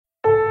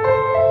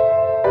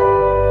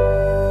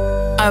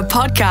A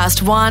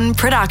Podcast One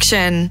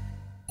production.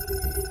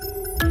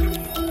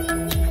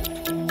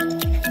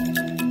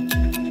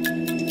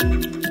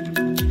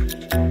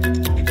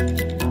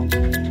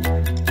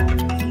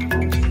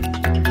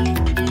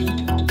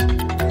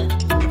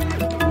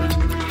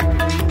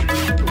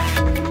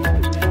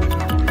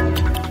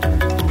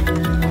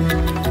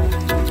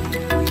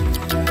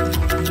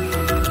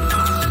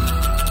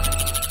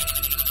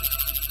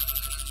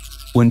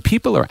 When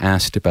people are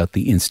asked about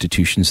the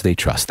institutions they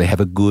trust, they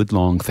have a good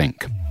long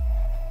think.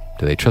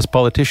 Do they trust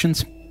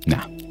politicians? No.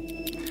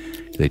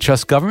 Do they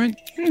trust government?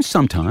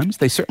 Sometimes.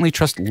 They certainly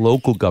trust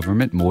local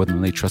government more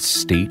than they trust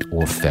state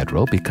or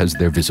federal because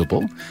they're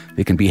visible.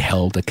 They can be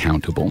held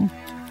accountable.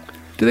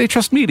 Do they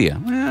trust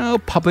media? Well,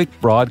 public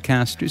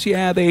broadcasters,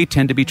 yeah, they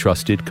tend to be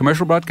trusted.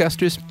 Commercial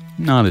broadcasters,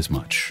 not as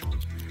much.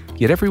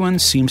 Yet everyone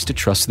seems to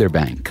trust their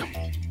bank.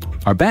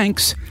 Our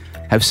banks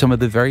have some of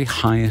the very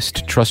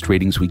highest trust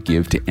ratings we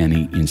give to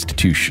any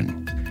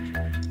institution.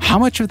 How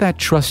much of that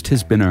trust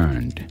has been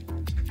earned?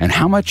 And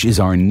how much is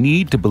our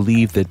need to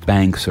believe that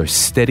banks are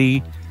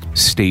steady,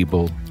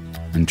 stable,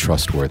 and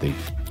trustworthy?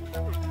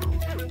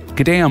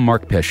 G'day, I'm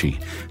Mark Pesce.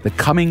 The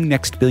coming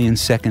next billion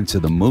seconds are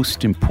the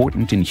most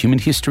important in human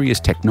history as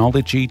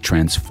technology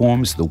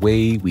transforms the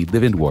way we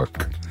live and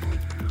work.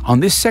 On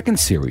this second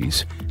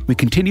series, we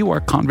continue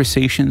our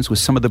conversations with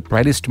some of the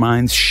brightest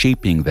minds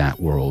shaping that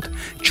world,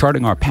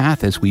 charting our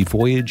path as we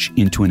voyage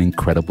into an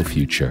incredible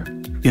future.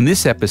 In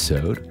this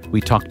episode, we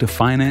talk to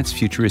finance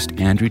futurist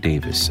Andrew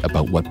Davis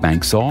about what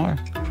banks are,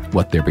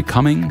 what they're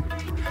becoming,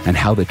 and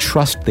how the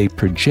trust they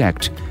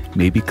project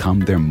may become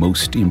their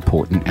most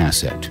important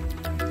asset.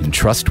 In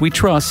Trust We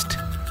Trust,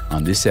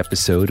 on this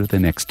episode of The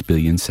Next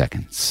Billion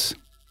Seconds.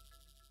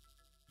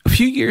 A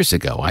few years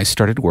ago, I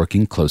started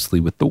working closely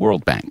with the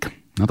World Bank.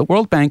 Now, the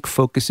World Bank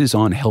focuses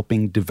on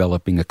helping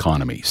developing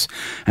economies,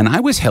 and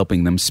I was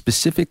helping them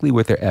specifically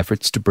with their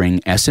efforts to bring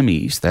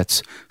SMEs,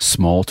 that's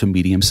small to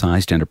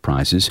medium-sized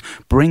enterprises,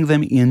 bring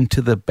them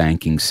into the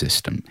banking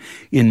system.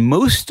 In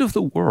most of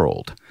the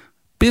world,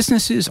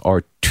 businesses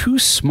are too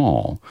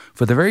small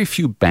for the very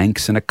few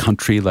banks in a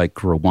country like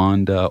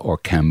Rwanda or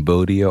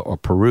Cambodia or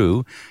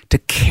Peru to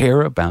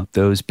care about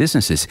those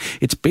businesses.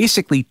 It's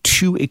basically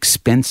too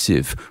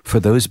expensive for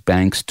those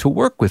banks to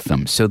work with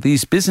them. So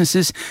these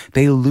businesses,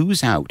 they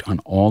lose out on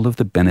all of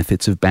the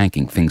benefits of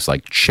banking, things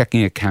like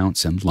checking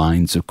accounts and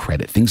lines of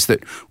credit, things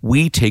that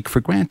we take for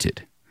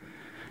granted.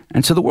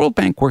 And so the World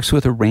Bank works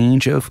with a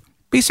range of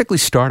basically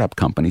startup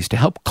companies to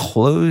help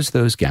close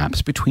those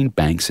gaps between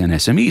banks and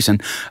SMEs.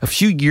 And a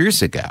few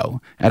years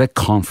ago, at a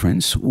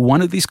conference, one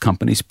of these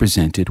companies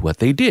presented what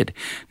they did.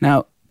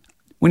 Now,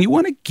 when you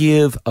want to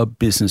give a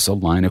business a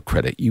line of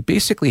credit, you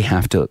basically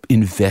have to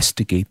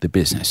investigate the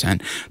business.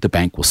 And the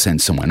bank will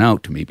send someone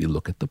out to maybe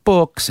look at the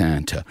books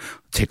and to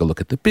take a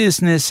look at the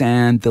business,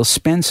 and they'll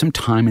spend some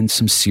time and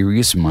some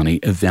serious money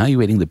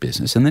evaluating the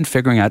business and then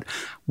figuring out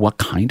what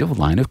kind of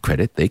line of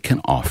credit they can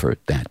offer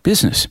that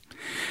business.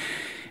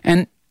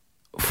 And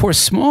for a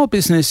small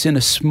business in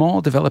a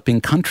small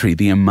developing country,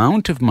 the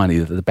amount of money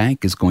that the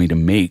bank is going to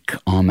make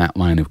on that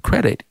line of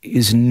credit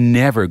is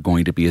never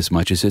going to be as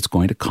much as it's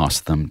going to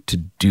cost them to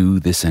do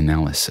this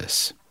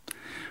analysis.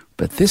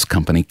 But this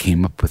company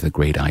came up with a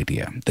great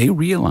idea. They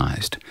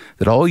realized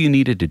that all you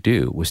needed to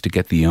do was to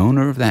get the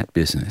owner of that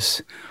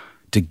business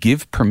to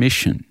give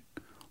permission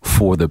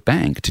for the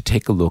bank to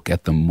take a look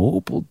at the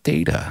mobile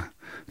data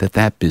that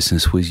that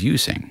business was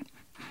using.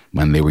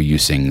 When they were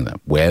using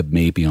the web,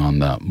 maybe on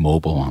the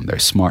mobile, on their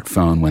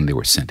smartphone, when they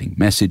were sending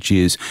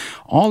messages,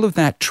 all of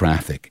that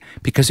traffic,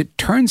 because it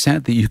turns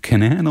out that you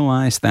can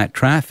analyze that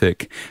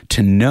traffic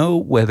to know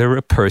whether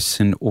a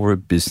person or a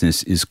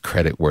business is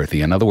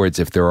creditworthy. In other words,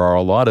 if there are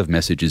a lot of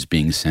messages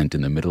being sent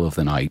in the middle of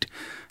the night,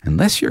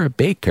 unless you're a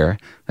baker,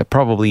 that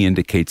probably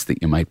indicates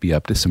that you might be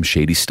up to some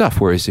shady stuff.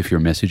 Whereas if your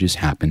messages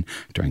happen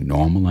during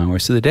normal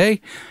hours of the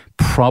day,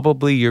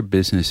 probably your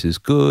business is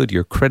good,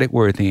 you're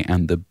creditworthy,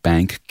 and the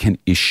bank can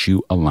issue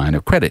a line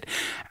of credit.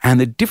 And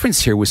the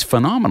difference here was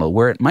phenomenal.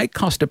 Where it might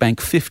cost a bank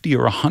 $50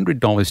 or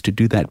 $100 to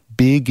do that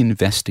big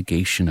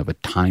investigation of a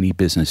tiny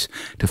business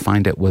to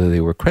find out whether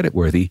they were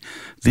creditworthy,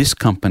 this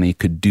company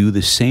could do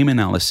the same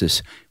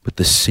analysis with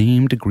the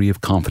same degree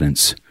of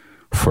confidence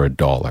for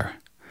 $1.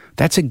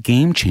 That's a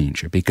game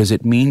changer because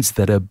it means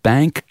that a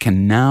bank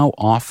can now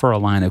offer a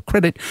line of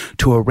credit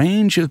to a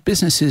range of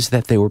businesses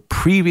that they were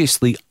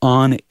previously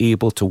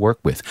unable to work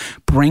with.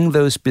 Bring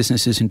those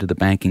businesses into the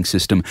banking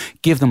system,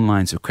 give them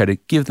lines of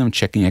credit, give them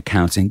checking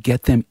accounts, and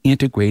get them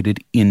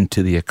integrated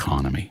into the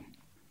economy.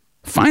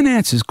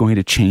 Finance is going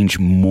to change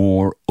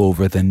more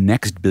over the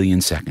next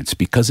billion seconds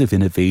because of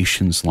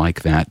innovations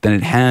like that than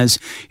it has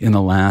in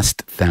the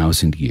last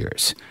 1,000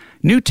 years.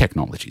 New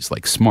technologies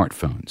like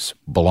smartphones,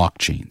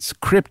 blockchains,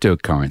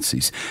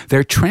 cryptocurrencies,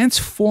 they're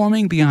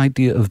transforming the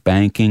idea of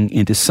banking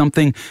into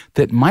something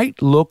that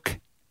might look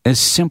as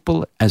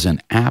simple as an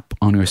app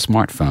on your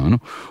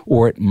smartphone,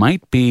 or it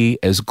might be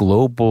as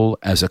global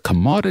as a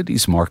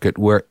commodities market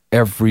where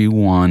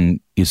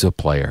everyone is a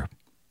player.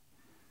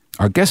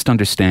 Our guest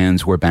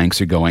understands where banks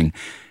are going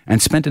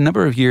and spent a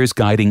number of years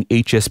guiding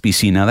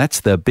HSBC. Now,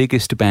 that's the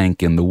biggest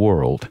bank in the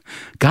world.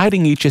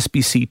 Guiding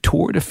HSBC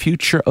toward a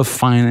future of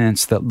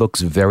finance that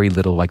looks very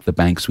little like the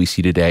banks we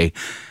see today.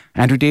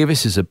 Andrew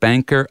Davis is a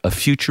banker, a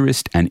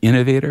futurist, and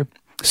innovator.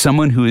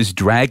 Someone who is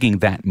dragging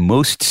that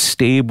most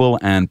stable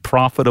and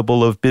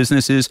profitable of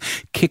businesses,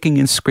 kicking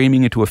and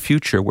screaming into a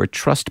future where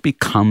trust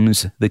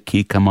becomes the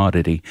key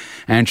commodity.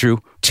 Andrew,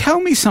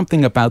 tell me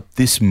something about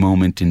this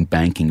moment in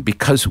banking,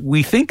 because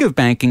we think of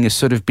banking as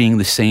sort of being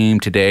the same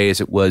today as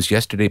it was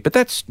yesterday, but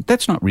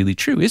that's not really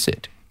true, is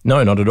it?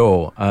 No, not at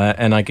all.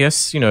 And I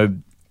guess,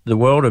 the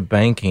world of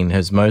banking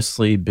has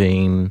mostly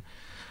been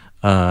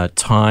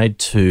tied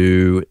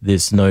to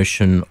this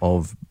notion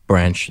of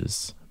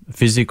branches.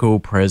 Physical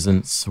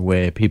presence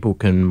where people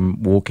can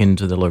walk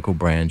into the local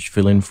branch,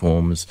 fill in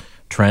forms,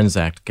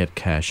 transact, get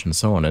cash, and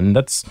so on. And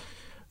that's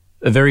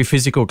a very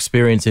physical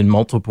experience in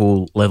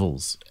multiple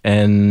levels.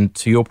 And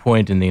to your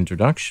point in the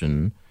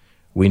introduction,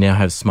 we now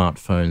have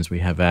smartphones, we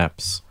have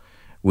apps,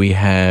 we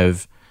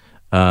have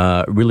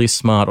really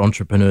smart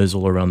entrepreneurs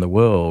all around the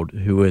world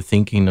who are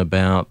thinking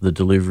about the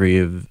delivery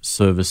of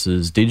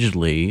services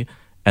digitally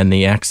and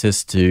the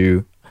access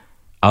to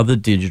other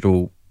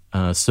digital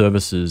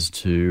services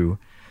to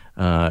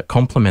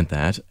complement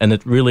that. And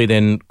it really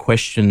then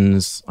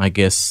questions, I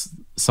guess,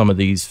 some of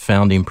these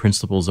founding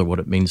principles of what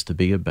it means to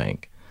be a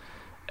bank.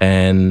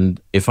 And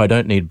if I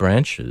don't need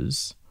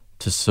branches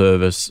to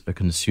service a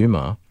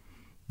consumer,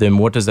 then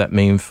what does that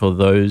mean for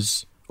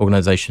those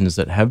organizations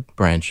that have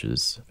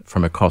branches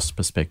from a cost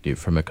perspective,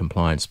 from a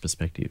compliance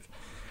perspective?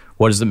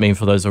 What does it mean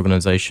for those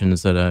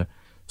organizations that are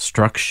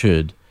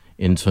structured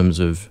in terms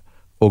of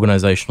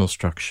organizational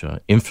structure,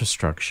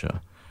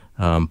 infrastructure,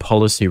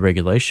 policy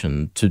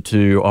regulation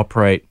to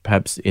operate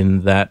perhaps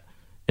in that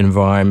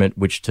environment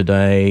which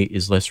today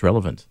is less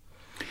relevant?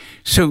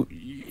 So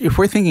if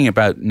we're thinking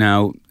about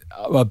now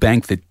a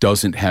bank that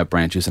doesn't have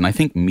branches, and I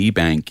think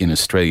MeBank in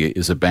Australia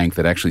is a bank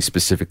that actually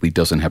specifically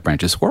doesn't have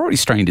branches. We're already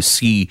starting to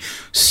see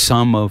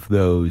some of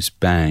those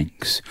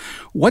banks.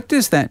 What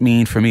does that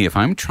mean for me if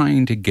I'm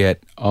trying to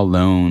get a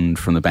loan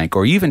from the bank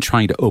or even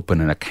trying to open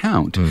an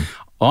account?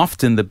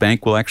 Often the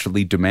bank will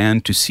actually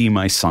demand to see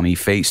my sunny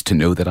face to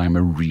know that I'm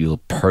a real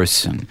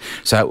person.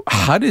 So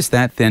how does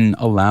that then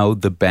allow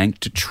the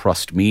bank to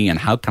trust me? And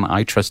how can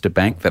I trust a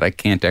bank that I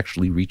can't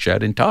actually reach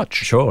out and touch?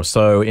 Sure.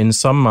 So in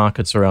some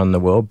markets around the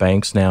world,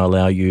 banks now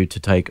allow you to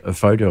take a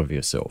photo of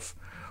yourself.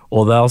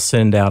 Or they'll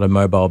send out a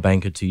mobile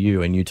banker to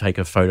you and you take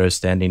a photo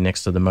standing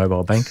next to the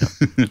mobile banker.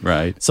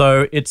 Right.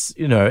 So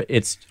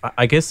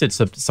I guess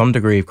it's some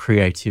degree of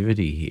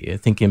creativity here,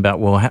 thinking about,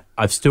 well,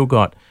 I've still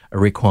got a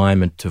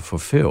requirement to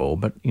fulfill,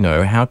 but,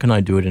 how can I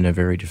do it in a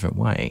very different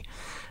way?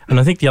 And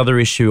I think the other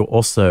issue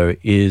also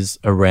is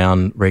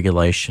around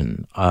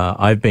regulation.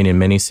 I've been in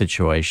many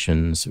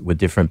situations with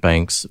different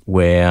banks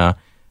where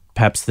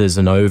perhaps there's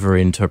an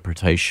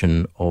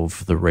over-interpretation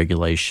of the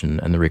regulation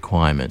and the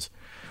requirement.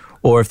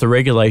 Or if the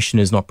regulation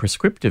is not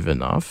prescriptive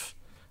enough,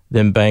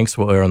 then banks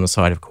will err on the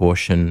side of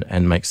caution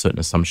and make certain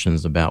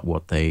assumptions about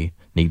what they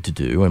need to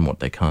do and what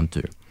they can't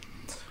do.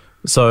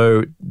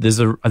 So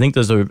I think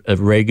there's a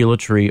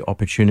regulatory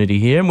opportunity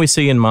here. And we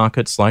see in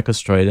markets like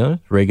Australia,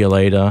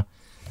 regulator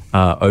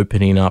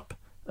opening up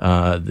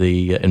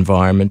the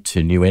environment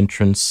to new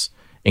entrants,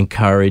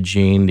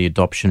 encouraging the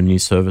adoption of new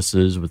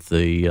services with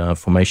the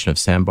formation of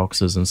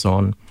sandboxes and so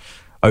on.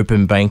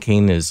 Open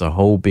banking is a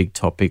whole big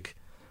topic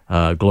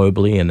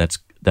globally, and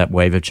that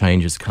wave of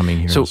change is coming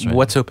here. So in Australia.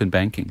 what's open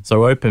banking?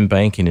 So open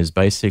banking is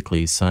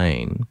basically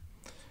saying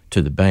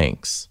to the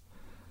banks,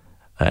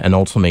 and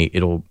ultimately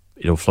it'll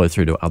flow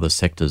through to other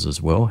sectors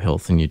as well,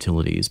 health and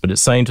utilities, but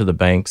it's saying to the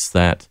banks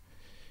that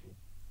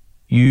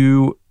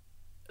you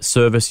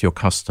service your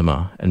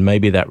customer, and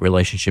maybe that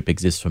relationship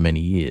exists for many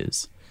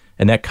years,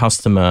 and that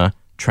customer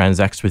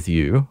transacts with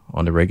you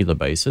on a regular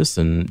basis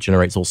and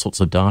generates all sorts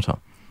of data.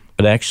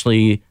 But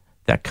actually,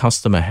 that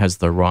customer has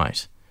the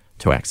right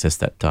to access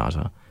that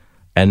data.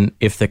 And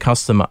if the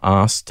customer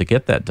asks to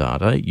get that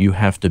data, you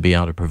have to be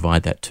able to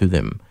provide that to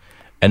them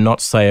and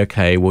not say,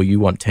 okay, well, you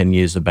want 10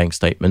 years of bank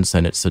statements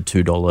and it's a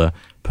 $2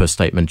 per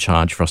statement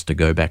charge for us to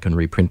go back and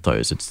reprint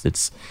those.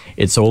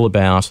 It's all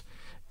about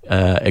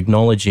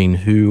acknowledging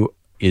who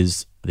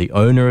is the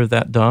owner of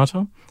that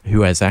data,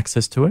 who has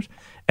access to it,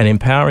 and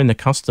empowering the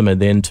customer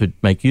then to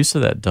make use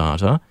of that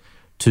data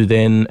to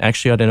then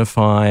actually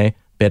identify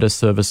better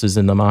services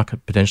in the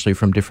market, potentially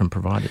from different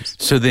providers.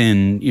 So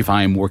then if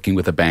I'm working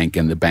with a bank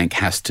and the bank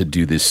has to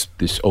do this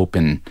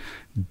open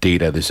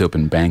data, this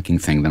open banking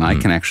thing, then I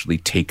can actually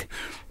take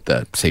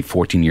the, say,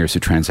 14 years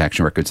of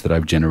transaction records that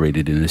I've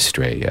generated in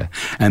Australia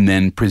and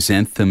then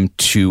present them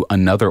to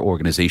another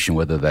organization,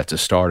 whether that's a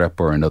startup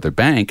or another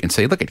bank, and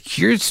say, look,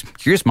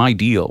 here's my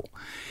deal.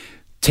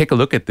 Take a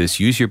look at this.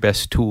 Use your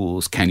best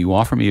tools. Can you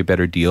offer me a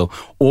better deal?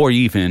 Or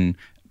even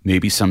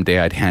maybe someday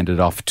I'd hand it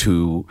off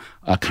to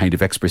a kind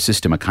of expert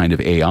system, a kind of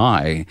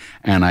AI,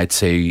 and I'd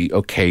say,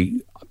 okay,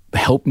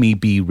 help me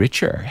be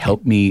richer.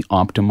 Help me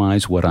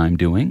optimize what I'm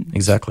doing.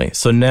 Exactly.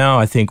 So now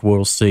I think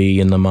we'll see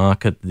in the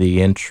market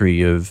the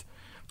entry of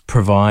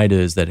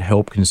providers that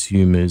help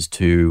consumers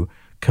to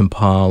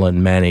compile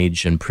and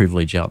manage and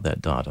privilege out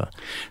that data.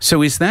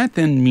 So does that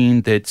then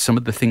mean that some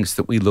of the things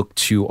that we look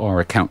to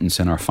our accountants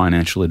and our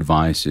financial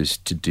advisors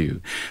to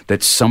do,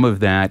 that some of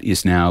that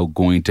is now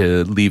going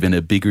to live in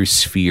a bigger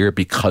sphere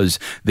because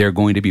they're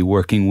going to be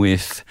working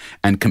with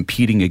and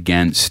competing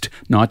against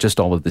not just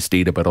all of this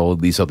data, but all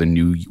of these other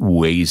new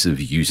ways of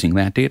using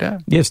that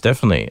data? Yes,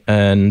 definitely.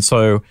 And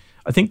so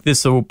I think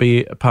this will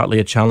be partly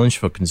a challenge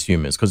for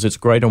consumers, because it's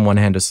great on one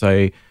hand to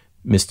say,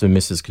 Mr. and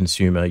Mrs.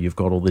 Consumer, you've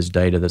got all this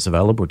data that's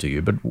available to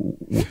you, but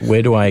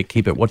where do I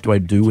keep it? What do I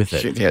do with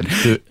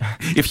it?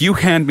 If you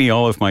hand me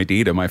all of my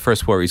data, my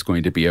first worry is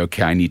going to be,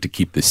 okay, I need to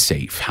keep this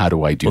safe. How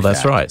do I do that? Well,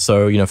 that's right.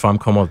 So, if I'm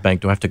Commonwealth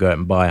Bank, do I have to go out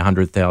and buy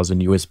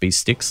 100,000 USB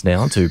sticks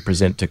now to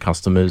present to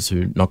customers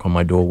who knock on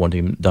my door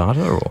wanting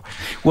data? Or?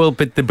 Well,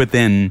 but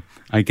then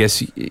I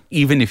guess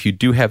even if you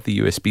do have the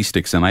USB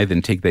sticks and I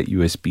then take that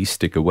USB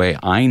stick away,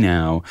 I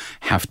now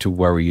have to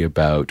worry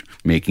about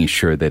making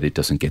sure that it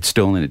doesn't get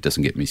stolen, it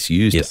doesn't get misused.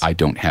 Yes. I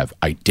don't have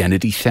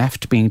identity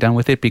theft being done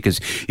with it,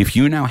 because if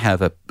you now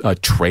have a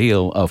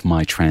trail of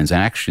my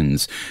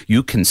transactions,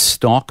 you can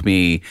stalk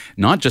me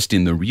not just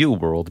in the real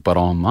world, but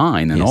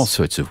online in all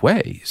sorts of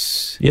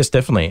ways. Yes,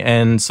 definitely.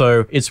 And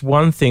so it's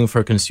one thing for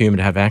a consumer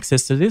to have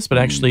access to this, but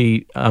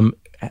actually,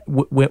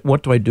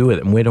 what do I do with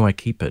it and where do I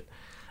keep it?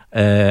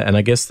 And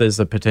I guess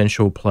there's a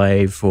potential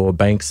play for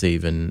banks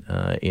even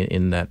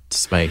in that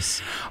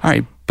space. All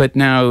right. But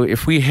now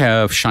if we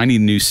have shiny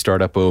new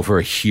startup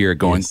over here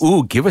going,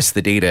 ooh, give us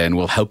the data and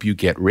we'll help you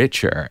get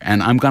richer,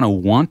 and I'm going to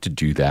want to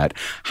do that,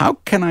 how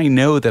can I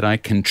know that I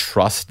can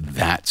trust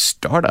that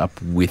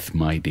startup with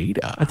my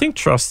data? I think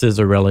trust is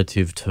a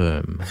relative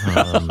term.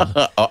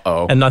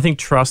 And I think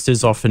trust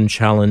is often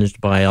challenged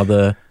by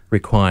other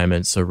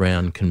requirements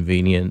around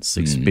convenience,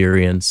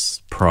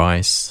 experience,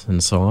 price,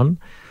 and so on.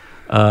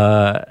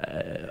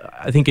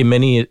 I think in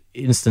many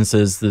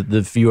instances,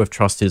 the view of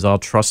trust is I'll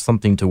trust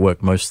something to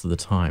work most of the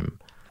time.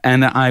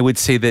 And I would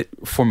say that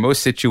for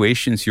most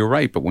situations, you're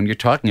right. But when you're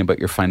talking about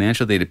your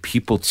financial data,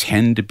 people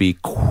tend to be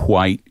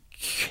quite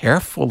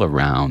careful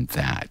around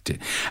that.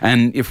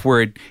 And if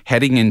we're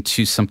heading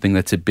into something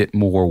that's a bit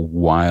more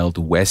Wild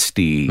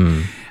Westy,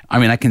 I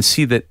mean, I can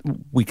see that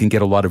we can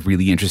get a lot of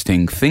really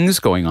interesting things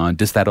going on.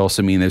 Does that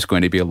also mean there's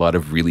going to be a lot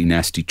of really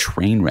nasty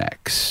train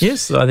wrecks?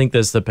 Yes, I think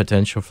there's the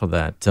potential for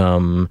that.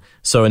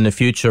 So in the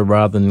future,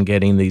 rather than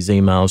getting these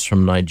emails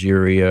from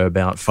Nigeria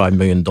about $5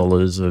 million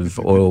of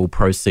oil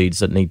proceeds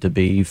that need to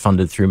be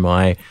funded through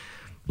my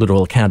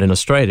little account in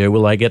Australia,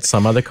 will I get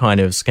some other kind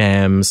of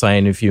scam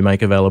saying if you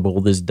make available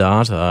this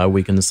data,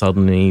 we can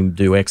suddenly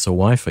do X or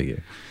Y for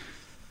you?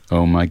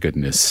 Oh, my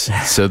goodness.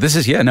 So this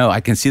is, I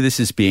can see this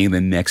as being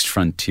the next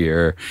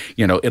frontier.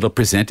 It'll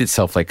present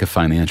itself like a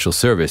financial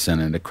service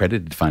and an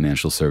accredited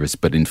financial service.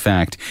 But in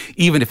fact,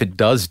 even if it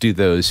does do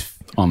those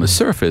on the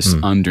surface,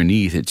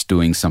 underneath, it's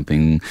doing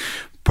something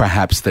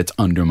perhaps that's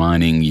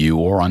undermining you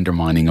or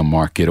undermining a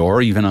market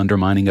or even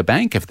undermining a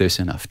bank if there's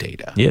enough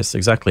data. Yes,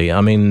 exactly.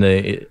 I mean,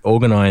 the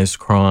organized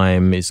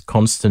crime is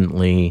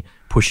constantly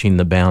pushing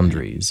the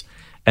boundaries,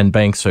 and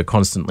banks are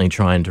constantly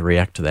trying to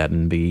react to that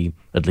and be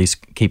at least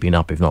keeping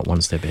up, if not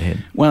one step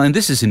ahead. Well, and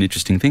this is an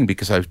interesting thing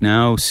because I've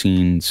now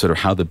seen sort of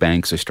how the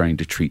banks are starting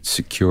to treat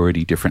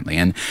security differently.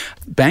 And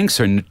banks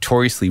are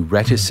notoriously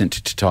reticent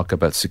to talk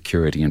about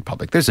security in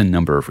public. There's a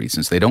number of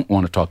reasons. They don't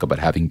want to talk about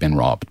having been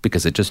robbed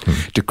because it just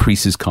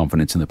decreases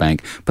confidence in the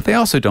bank. But they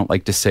also don't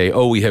like to say,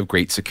 oh, we have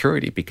great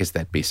security, because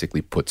that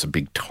basically puts a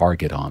big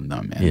target on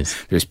them. And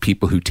there's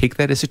people who take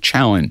that as a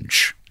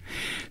challenge.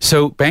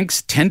 So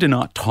banks tend to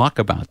not talk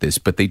about this,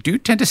 but they do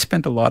tend to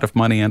spend a lot of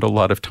money and a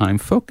lot of time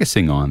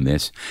focusing on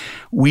this.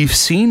 We've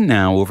seen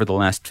now over the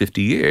last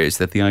 50 years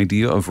that the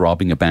idea of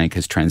robbing a bank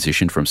has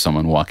transitioned from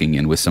someone walking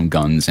in with some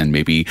guns and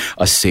maybe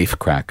a safe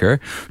cracker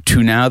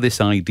to now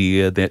this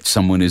idea that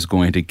someone is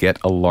going to get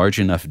a large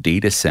enough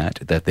data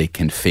set that they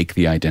can fake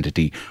the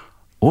identity,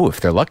 if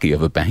they're lucky,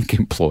 of a bank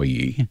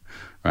employee.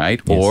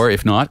 Right? Yes. Or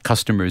if not,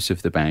 customers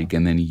of the bank,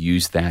 and then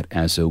use that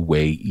as a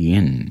way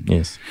in.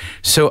 Yes.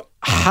 So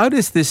how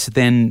does this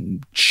then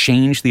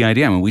change the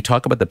idea? I mean, we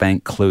talk about the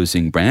bank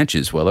closing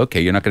branches. Well,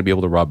 okay, you're not going to be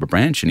able to rob a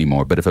branch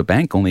anymore. But if a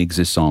bank only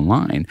exists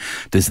online,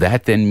 does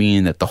that then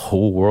mean that the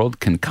whole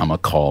world can come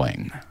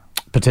a-calling?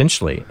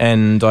 Potentially.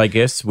 And I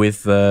guess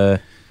with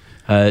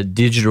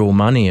digital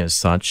money as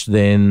such,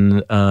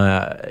 then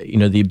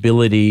the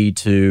ability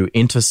to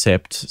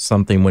intercept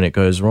something when it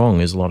goes wrong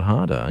is a lot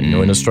harder.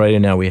 In Australia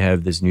now we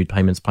have this new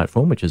payments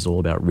platform which is all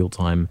about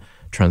real-time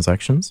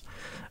transactions.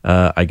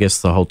 I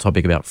guess the whole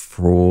topic about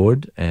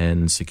fraud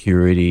and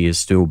security is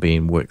still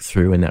being worked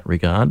through in that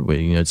regard. Where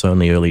it's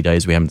only early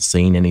days; we haven't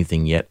seen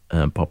anything yet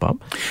pop up.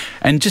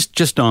 And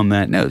just on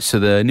that note, so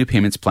the new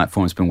payments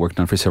platform has been worked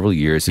on for several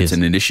years. It's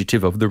an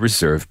initiative of the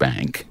Reserve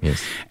Bank,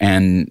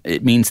 and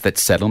it means that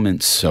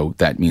settlements. So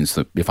that means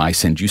that if I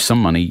send you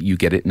some money, you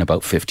get it in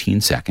about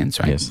 15 seconds.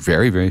 Right,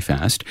 very, very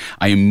fast.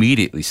 I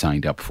immediately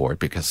signed up for it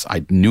because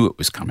I knew it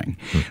was coming.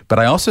 But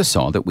I also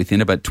saw that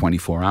within about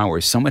 24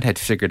 hours, someone had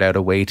figured out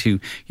a way to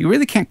you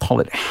really can't call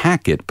it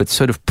hack it, but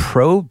sort of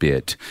probe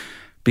it,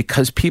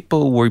 because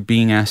people were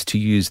being asked to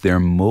use their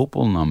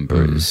mobile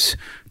numbers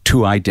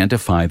to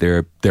identify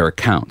their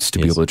accounts to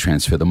be able to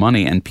transfer the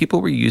money. And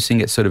people were using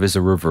it sort of as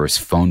a reverse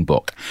phone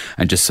book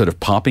and just sort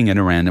of popping in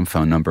a random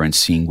phone number and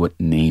seeing what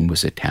name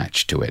was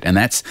attached to it. And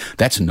that's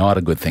not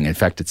a good thing. In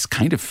fact, it's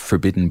kind of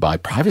forbidden by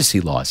privacy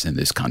laws in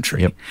this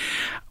country. Yep.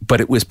 But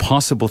it was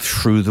possible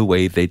through the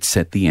way they'd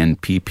set the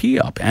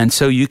NPP up. And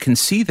so you can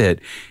see that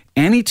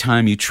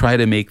anytime you try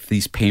to make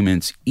these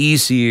payments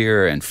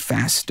easier and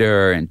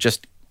faster and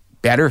just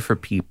better for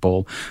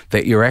people,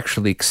 that you're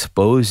actually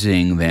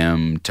exposing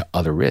them to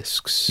other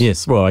risks.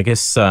 Yes. Well, I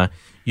guess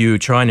you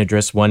try and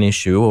address one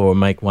issue or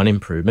make one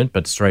improvement,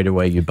 but straight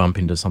away you bump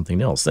into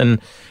something else. And,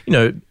 you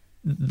know,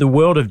 the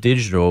world of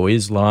digital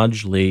is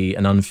largely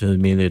an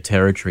unfamiliar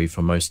territory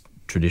for most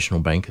traditional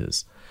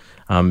bankers.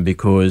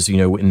 Because, you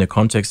know, in the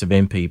context of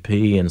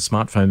MPP and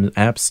smartphone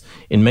apps,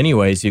 in many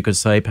ways you could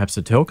say perhaps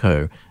a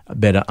telco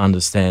better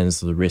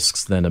understands the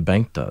risks than a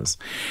bank does.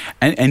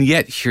 And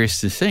yet,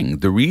 here's the thing.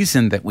 The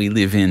reason that we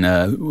live in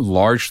a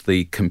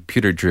largely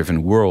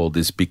computer-driven world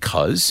is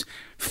because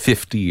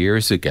 50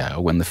 years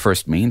ago, when the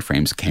first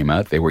mainframes came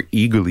out, they were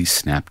eagerly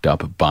snapped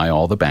up by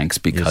all the banks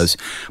because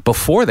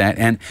before that,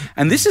 and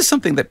this is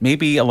something that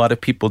maybe a lot of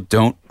people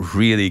don't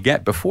really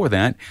get, before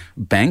that,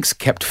 banks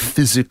kept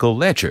physical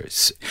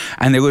ledgers.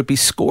 And there would be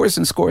scores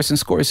and scores and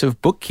scores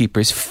of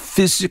bookkeepers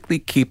physically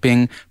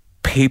keeping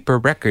paper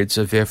records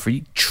of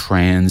every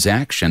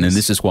transaction. And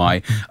this is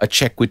why a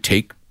check would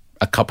take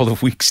a couple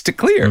of weeks to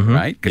clear,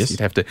 right? Because you'd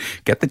have to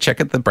get the check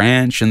at the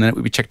branch, and then it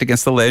would be checked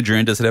against the ledger,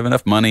 and does it have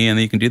enough money, and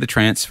then you can do the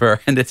transfer.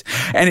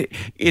 And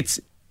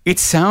it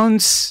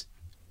sounds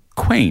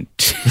quaint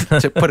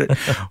to put it,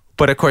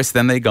 but of course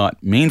then they got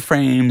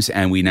mainframes,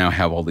 and we now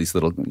have all these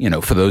little, you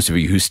know, for those of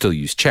you who still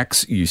use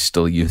checks, you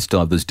still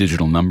have those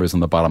digital numbers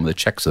on the bottom of the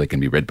check so they can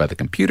be read by the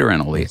computer,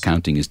 and all the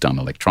accounting is done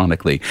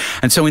electronically.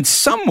 And so in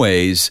some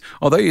ways,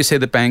 although you say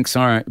that bankers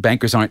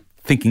aren't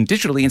thinking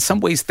digitally, in some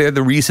ways they're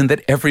the reason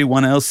that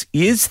everyone else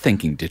is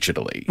thinking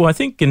digitally. Well, I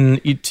think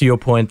to your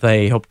point,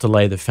 they helped to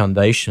lay the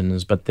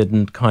foundations, but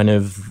then kind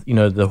of, you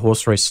know, the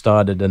horse race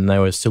started and they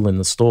were still in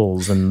the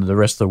stalls, and the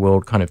rest of the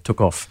world kind of took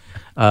off,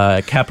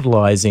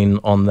 capitalizing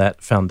on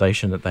that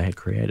foundation that they had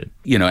created.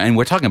 You know, and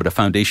we're talking about a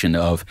foundation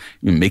of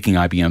making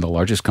IBM the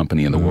largest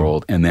company in the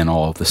world, and then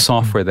all of the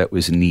software that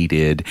was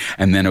needed.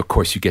 And then, of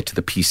course, you get to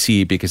the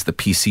PC, because the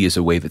PC is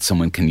a way that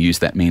someone can use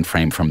that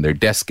mainframe from their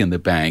desk in the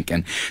bank.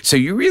 And so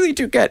you really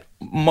do get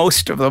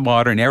most of the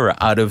modern era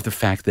out of the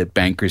fact that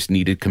bankers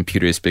needed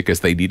computers because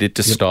they needed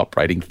to stop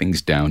writing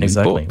things down in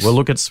books. Well,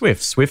 look at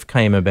Swift. Swift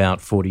came about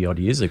 40-odd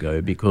years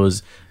ago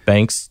because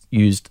banks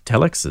used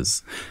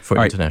telexes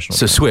for international.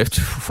 So Swift,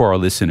 for our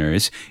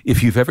listeners,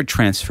 if you've ever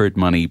transferred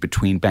money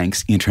between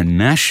banks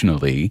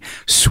internationally,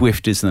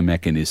 Swift is the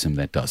mechanism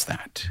that does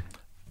that.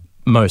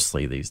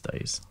 Mostly these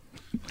days.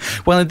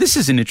 Well, and this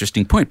is an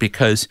interesting point,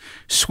 because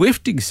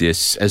SWIFT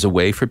exists as a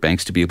way for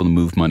banks to be able to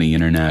move money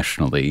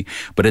internationally,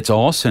 but it's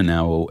also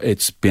now,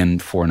 it's been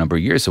for a number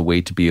of years, a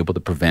way to be able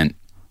to prevent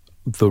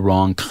the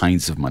wrong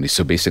kinds of money.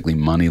 So basically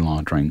money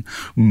laundering,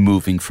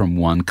 moving from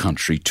one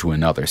country to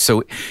another.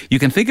 So you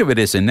can think of it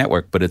as a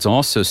network, but it's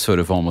also sort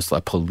of almost a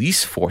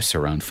police force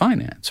around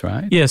finance,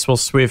 right? Yes, well,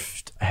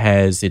 SWIFT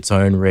has its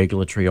own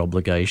regulatory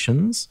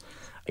obligations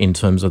in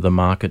terms of the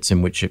markets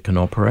in which it can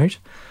operate.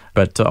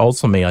 But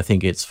ultimately, I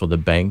think it's for the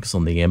banks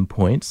on the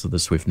endpoints of the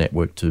SWIFT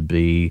network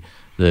to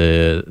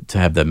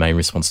have the main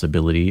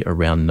responsibility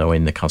around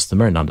knowing the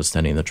customer and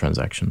understanding the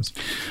transactions.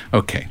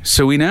 Okay,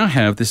 so we now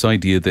have this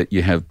idea that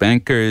you have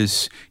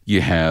bankers,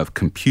 you have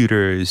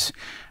computers.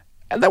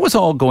 And that was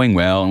all going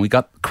well, and we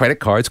got credit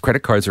cards. Credit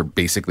cards are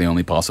basically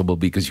only possible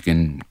because you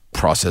can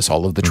process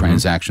all of the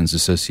transactions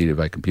associated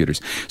by computers.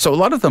 So a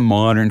lot of the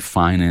modern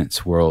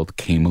finance world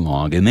came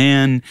along, and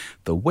then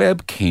the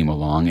web came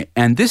along.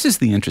 And this is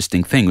the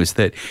interesting thing, was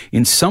that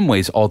in some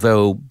ways,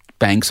 although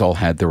banks all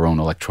had their own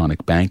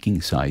electronic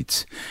banking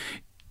sites,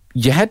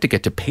 you had to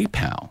get to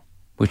PayPal,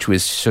 which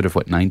was sort of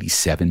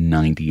 97,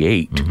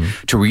 98,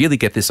 to really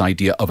get this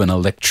idea of an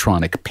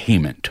electronic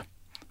payment.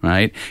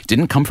 Right? It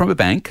didn't come from a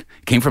bank.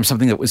 It came from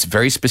something that was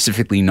very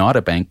specifically not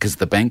a bank, because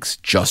the banks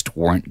just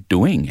weren't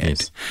doing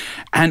it. Yes.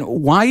 And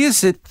why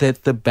is it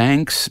that the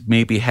banks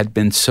maybe had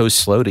been so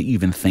slow to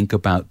even think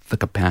about the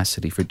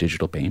capacity for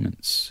digital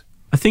payments?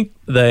 I think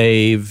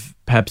they've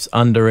perhaps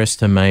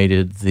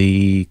underestimated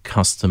the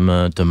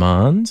customer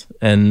demand.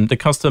 And the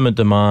customer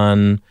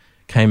demand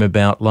came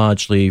about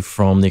largely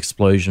from the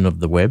explosion of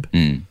the web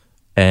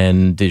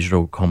and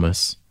digital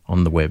commerce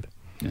on the web.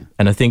 Yeah.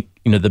 And I think,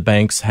 the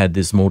banks had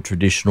this more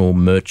traditional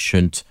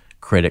merchant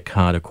credit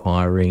card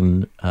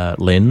acquiring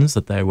lens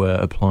that they were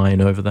applying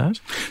over that.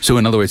 So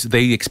in other words,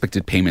 they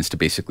expected payments to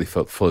basically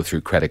flow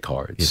through credit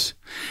cards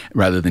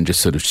rather than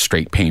just sort of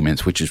straight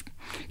payments, which is,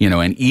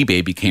 and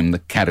eBay became the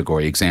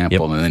category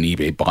example, and then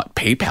eBay bought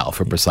PayPal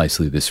for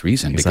precisely this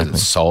reason, because it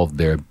solved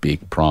their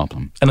big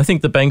problem. And I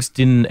think the banks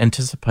didn't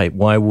anticipate,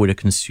 why would a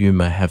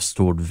consumer have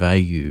stored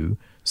value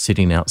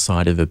sitting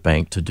outside of a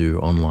bank to do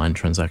online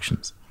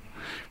transactions?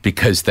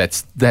 because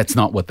that's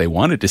not what they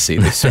wanted to see.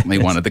 They certainly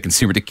wanted the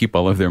consumer to keep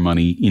all of their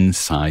money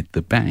inside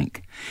the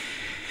bank.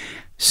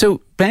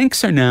 So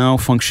banks are now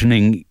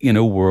functioning in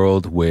a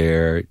world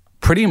where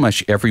pretty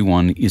much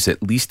everyone is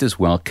at least as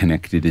well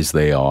connected as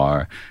they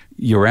are.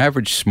 Your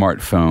average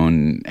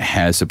smartphone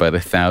has about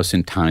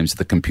 1,000 times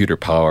the computer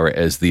power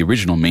as the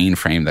original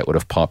mainframe that would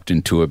have popped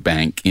into a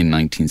bank in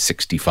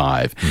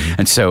 1965. Mm-hmm.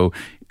 And so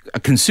a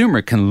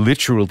consumer can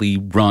literally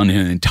run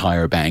an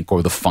entire bank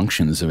or the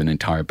functions of an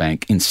entire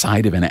bank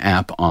inside of an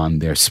app on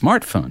their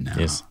smartphone now.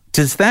 Yes.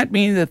 Does that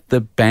mean that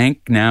the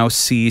bank now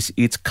sees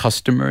its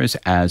customers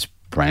as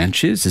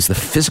branches? As the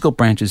physical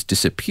branches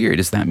disappear,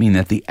 does that mean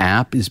that the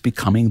app is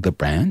becoming the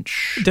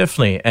branch?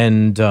 Definitely.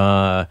 And,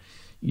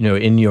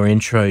 in your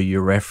intro, you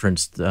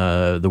referenced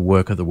the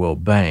work of the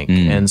World Bank.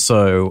 And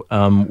so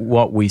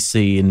what we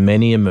see in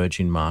many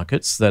emerging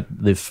markets, that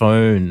the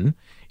phone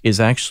is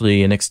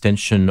actually an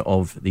extension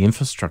of the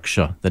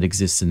infrastructure that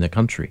exists in the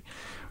country.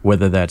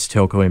 Whether that's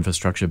telco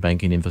infrastructure,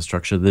 banking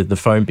infrastructure, the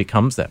phone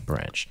becomes that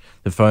branch.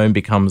 The phone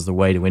becomes the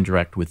way to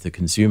interact with the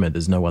consumer.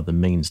 There's no other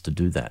means to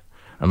do that,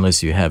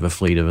 unless you have a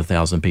fleet of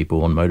 1,000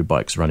 people on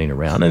motorbikes running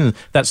around. And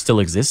that still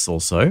exists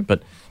also,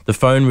 but the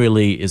phone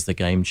really is the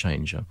game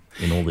changer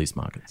in all these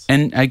markets.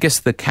 And I guess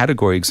the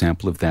category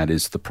example of that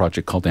is the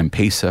project called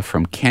M-Pesa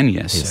from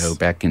Kenya. Yes. So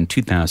back in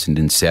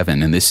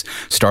 2007, and this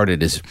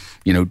started as,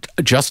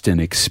 just an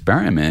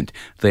experiment.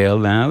 They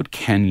allowed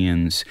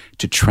Kenyans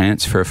to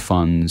transfer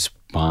funds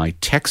by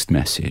text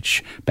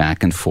message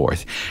back and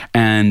forth.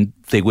 And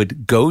they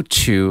would go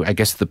to, I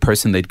guess, the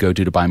person they'd go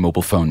to buy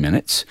mobile phone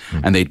minutes,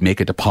 and they'd make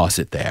a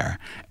deposit there.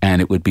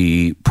 And it would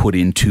be put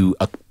into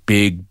a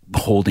big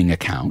holding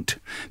account,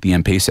 the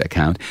M-Pesa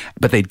account,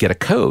 but they'd get a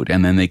code,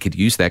 and then they could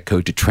use that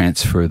code to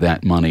transfer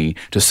that money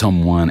to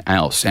someone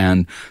else.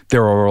 And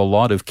there are a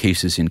lot of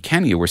cases in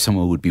Kenya where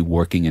someone would be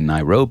working in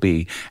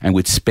Nairobi and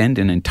would spend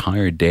an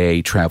entire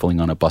day traveling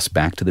on a bus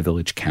back to the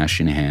village, cash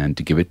in hand,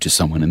 to give it to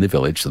someone in the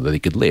village so that they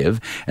could live,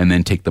 and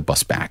then take the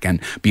bus back. And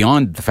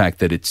beyond the fact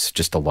that it's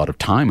just a lot of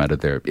time out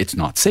of there, it's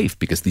not safe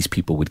because these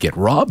people would get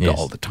robbed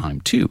all the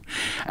time too.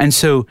 And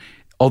so,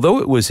 although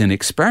it was an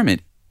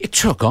experiment, it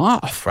took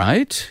off,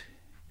 right?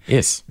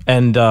 Yes.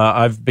 And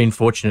I've been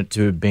fortunate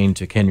to have been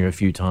to Kenya a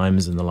few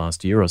times in the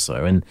last year or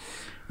so. And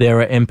there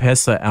are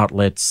M-Pesa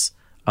outlets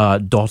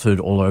dotted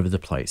all over the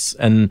place.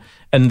 And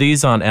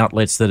these aren't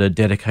outlets that are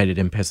dedicated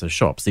M-Pesa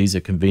shops. These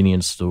are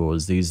convenience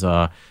stores. These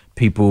are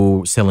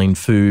people selling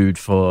food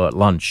for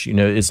lunch.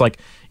 It's like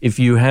if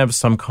you have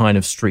some kind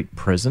of street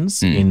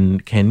presence in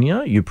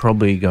Kenya, you're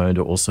probably going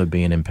to also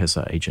be an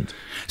M-Pesa agent.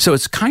 So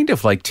it's kind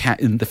of like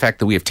the fact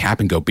that we have tap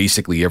and go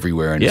basically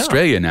everywhere in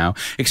Australia now,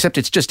 except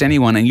it's just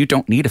anyone, and you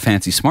don't need a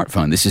fancy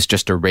smartphone. This is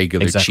just a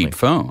regular cheap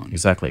phone.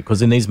 Exactly,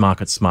 because in these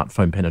markets,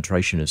 smartphone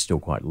penetration is still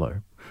quite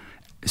low.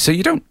 So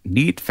you don't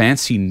need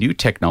fancy new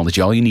technology.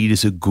 All you need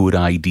is a good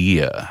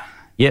idea.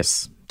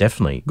 Yes,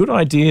 definitely. Good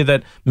idea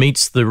that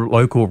meets the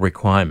local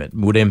requirement.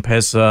 Would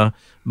M-Pesa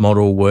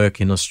model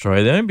work in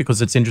Australia?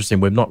 Because it's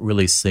interesting, we've not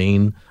really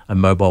seen a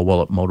mobile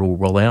wallet model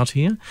roll out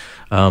here.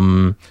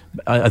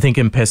 I think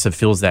M-Pesa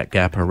fills that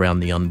gap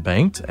around the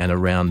unbanked and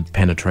around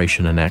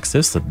penetration and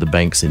access that the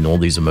banks in all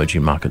these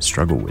emerging markets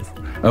struggle with.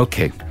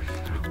 Okay,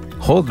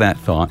 hold that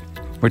thought.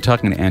 We're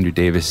talking to Andrew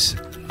Davis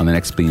on the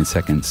next Billion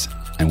Seconds,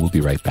 and we'll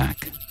be right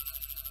back.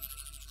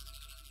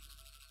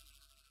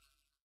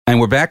 And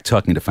we're back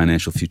talking to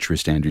financial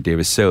futurist Andrew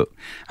Davis. So,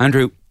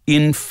 Andrew,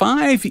 in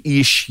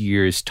 5-ish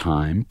years'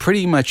 time,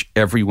 pretty much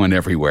everyone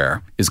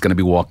everywhere is going to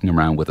be walking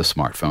around with a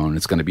smartphone.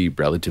 It's going to be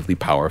relatively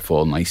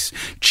powerful, nice,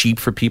 cheap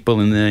for people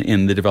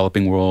in the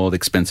developing world,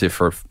 expensive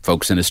for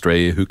folks in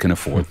Australia who can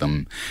afford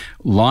them.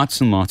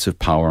 Lots and lots of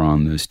power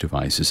on those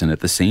devices. And at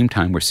the same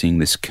time, we're seeing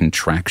this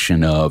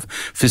contraction of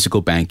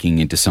physical banking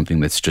into something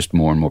that's just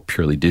more and more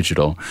purely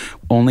digital.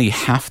 Only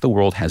half the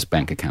world has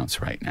bank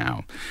accounts right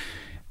now.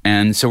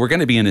 And so we're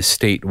going to be in a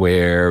state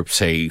where,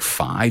 say,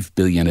 5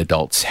 billion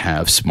adults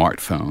have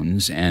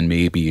smartphones and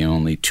maybe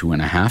only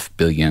 2.5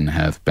 billion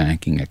have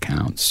banking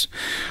accounts.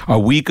 Are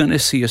we going to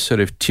see a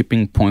sort of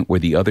tipping point where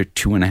the other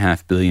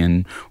 2.5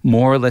 billion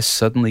more or less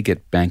suddenly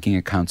get banking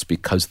accounts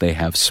because they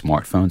have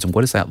smartphones? And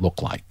what does that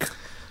look like?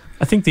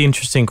 I think the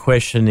interesting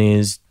question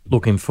is,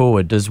 looking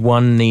forward, does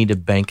one need a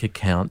bank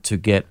account to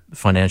get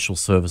financial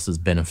services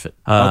benefit?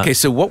 Okay,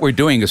 so what we're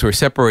doing is we're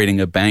separating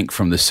a bank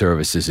from the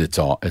services it's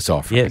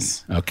offering.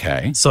 Yes.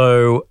 Okay.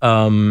 So,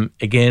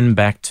 again,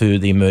 back to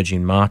the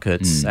emerging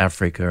markets,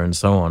 Africa and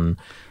so on,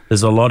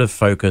 there's a lot of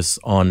focus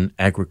on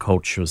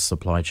agriculture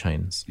supply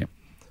chains. Yep.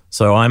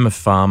 So I'm a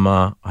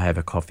farmer, I have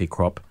a coffee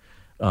crop.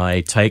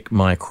 I take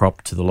my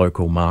crop to the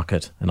local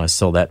market and I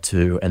sell that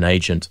to an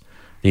agent.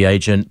 The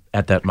agent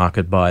at that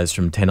market buys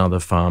from 10 other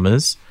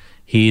farmers.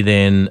 He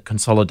then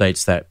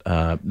consolidates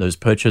those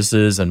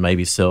purchases and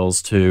maybe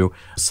sells to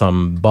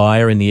some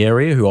buyer in the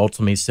area who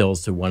ultimately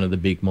sells to one of the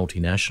big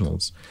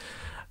multinationals.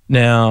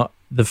 Now,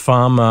 the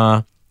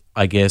farmer,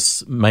 I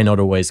guess, may not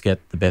always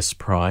get the best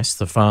price.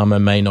 The farmer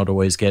may not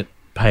always get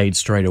paid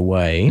straight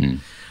away.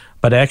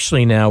 But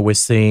actually now we're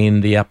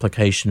seeing the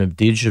application of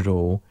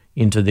digital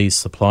into these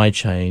supply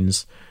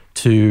chains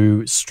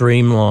to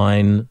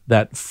streamline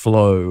that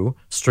flow,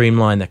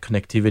 streamline that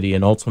connectivity,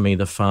 and ultimately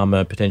the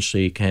farmer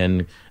potentially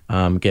can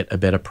get a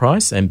better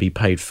price and be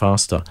paid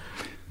faster.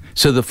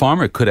 So the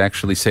farmer could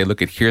actually say, look,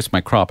 here's my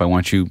crop. I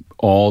want you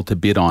all to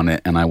bid on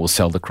it, and I will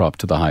sell the crop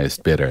to the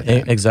highest bidder.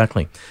 Then.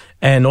 Exactly.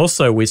 And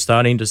also we're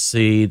starting to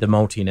see the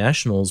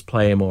multinationals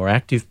play a more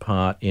active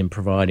part in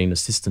providing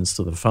assistance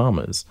to the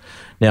farmers.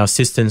 Now,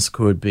 assistance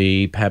could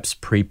be perhaps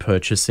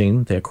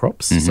pre-purchasing their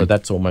crops, so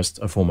that's almost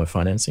a form of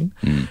financing.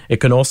 It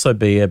can also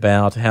be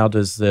about how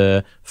does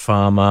the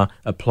farmer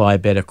apply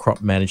better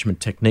crop management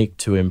technique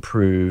to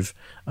improve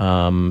the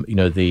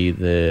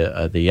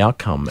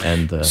outcome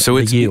and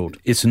the yield.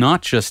 It's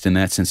not just, in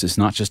that sense, it's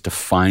not just a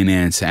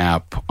finance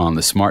app on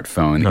the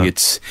smartphone. No.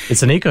 It's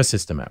an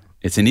ecosystem app.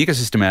 It's an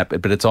ecosystem app,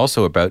 but it's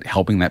also about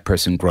helping that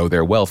person grow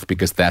their wealth,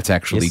 because that's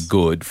actually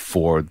good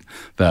for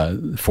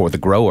the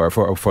grower,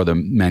 for the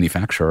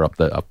manufacturer up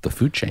the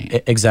food chain.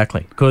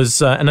 Exactly,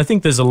 because and I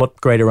think there's a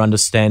lot greater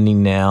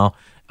understanding now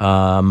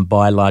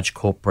by large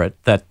corporate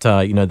that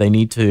they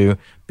need to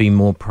be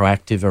more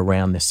proactive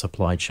around their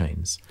supply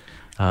chains.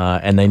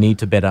 And they need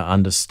to better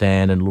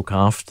understand and look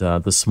after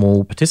the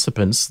small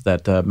participants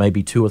that may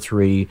be 2 or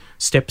 3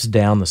 steps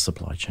down the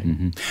supply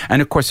chain.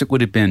 And of course, it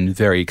would have been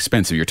very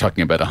expensive. You're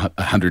talking about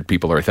 100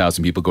 people or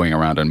 1,000 people going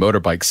around on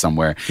motorbikes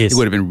somewhere. Yes. It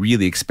would have been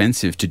really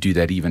expensive to do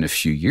that even a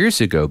few years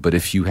ago. But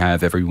if you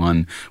have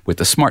everyone with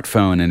a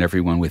smartphone and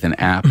everyone with an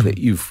app that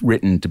you've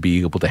written to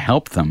be able to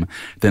help them,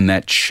 then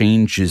that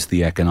changes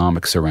the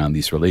economics around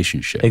these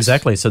relationships.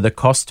 Exactly. So the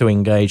cost to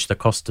engage, the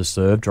cost to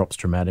serve drops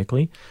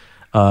dramatically.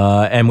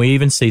 And we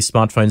even see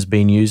smartphones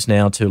being used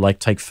now to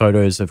take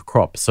photos of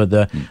crops. So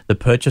the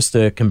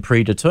purchaser can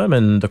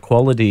predetermine the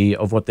quality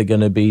of what they're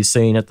going to be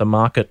seeing at the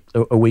market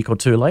a week or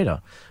 2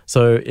 later.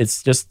 So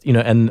it's just,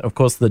 and of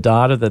course the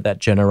data that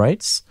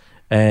generates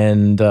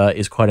and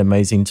is quite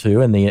amazing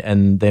too.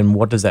 And then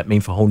what does that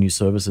mean for whole new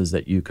services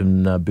that you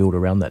can build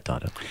around that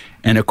data?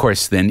 And of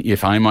course, then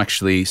if I'm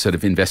actually sort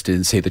of invested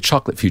in, say, the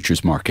chocolate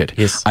futures market,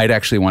 yes, I'd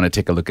actually want to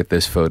take a look at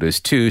those photos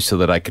too, so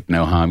that I could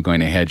know how I'm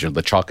going to hedge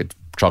the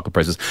chocolate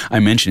prices.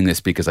 I'm mentioning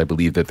this because I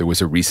believe that there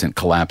was a recent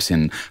collapse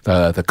in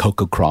the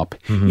cocoa crop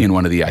in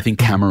one of I think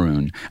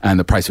Cameroon, and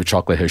the price of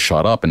chocolate has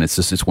shot up. And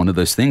it's one of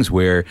those things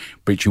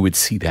but you would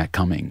see that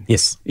coming.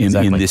 Yes,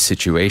 exactly. In this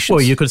situation.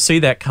 Well, you could see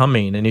that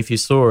coming, and if you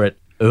saw it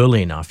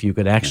early enough, you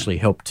could actually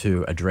help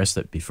to address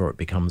it before it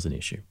becomes an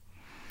issue,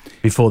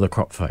 before the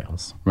crop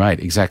fails. Right,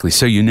 exactly.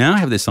 So you now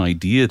have this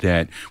idea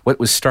that what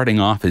was starting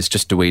off as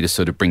just a way to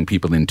sort of bring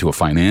people into a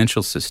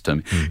financial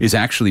system is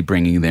actually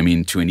bringing them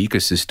into an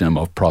ecosystem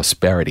of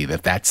prosperity,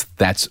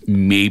 that's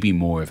maybe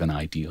more of an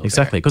ideal.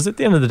 Exactly, because at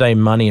the end of the day,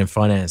 money and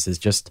finance is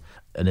just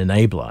an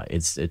enabler.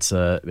 It's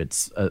a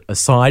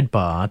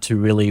sidebar to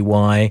really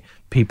why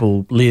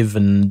people live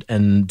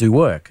and do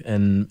work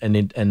and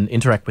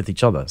interact with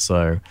each other.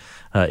 So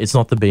it's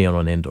not the be all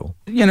and end all.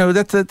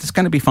 That's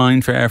going to be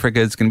fine for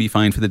Africa. It's going to be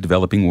fine for the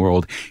developing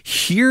world.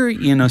 Here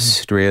in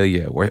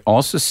Australia, we're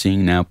also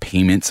seeing now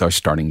payments are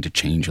starting to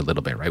change a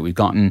little bit, right?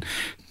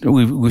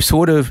 We've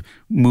sort of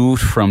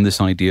moved from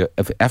this idea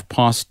of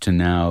FPOS to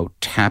now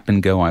tap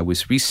and go. I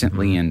was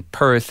recently in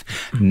Perth.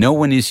 No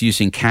one is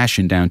using cash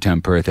in downtown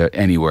Perth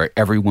anywhere.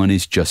 Everyone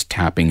is just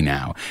tapping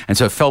now. And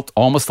so it felt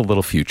almost a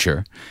little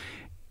future.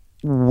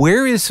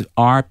 Where is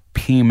our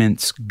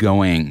payments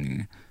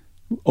going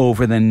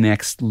over the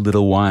next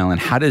little while?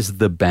 And how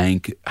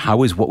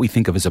is what we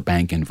think of as a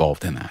bank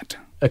involved in that?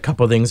 A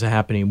couple of things are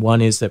happening.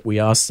 One is that we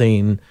are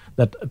seeing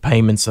that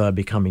payments are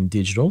becoming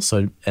digital.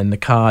 And the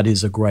card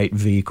is a great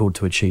vehicle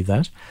to achieve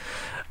that.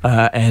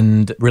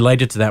 And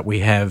related to that,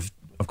 we have,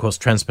 of course,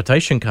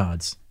 transportation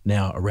cards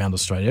now around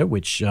Australia,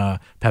 which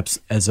perhaps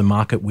as a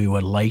market we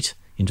were late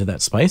into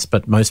that space,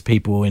 but most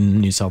people in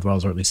New South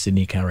Wales or at least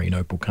Sydney carry an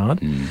Opal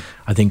card.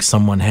 I think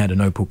someone had an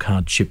Opal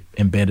card chip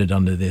embedded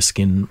under their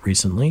skin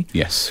recently.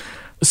 Yes.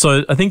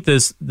 So I think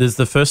there's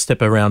the first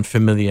step around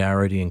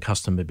familiarity and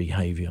customer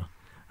behaviour.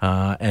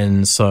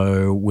 And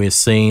so we're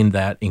seeing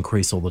that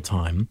increase all the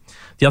time.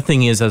 The other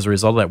thing is, as a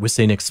result of that, we're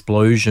seeing an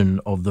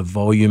explosion of the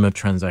volume of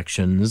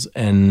transactions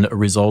and a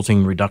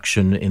resulting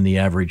reduction in the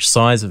average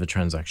size of a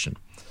transaction.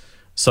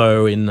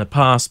 So in the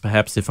past,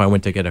 perhaps if I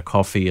went to get a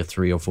coffee, a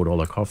 $3 or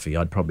 $4 coffee,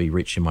 I'd probably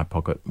reach in my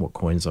pocket what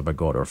coins have I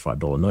got or a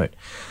 $5 note.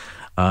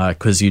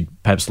 Because you'd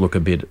perhaps look a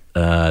bit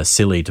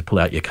silly to pull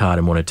out your card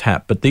and want to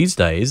tap. But these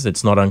days,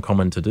 it's not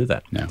uncommon to do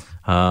that. No.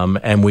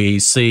 And we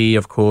see,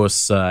 of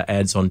course,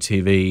 ads on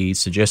TV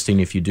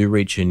suggesting if you do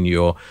reach in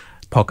your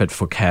pocket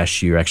for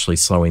cash, you're actually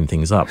slowing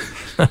things up.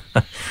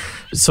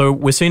 So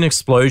we're seeing an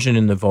explosion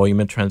in the volume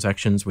of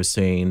transactions. We're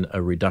seeing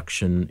a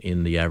reduction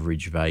in the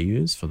average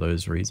values for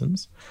those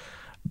reasons.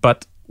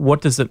 But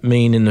what does it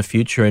mean in the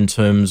future in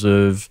terms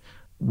of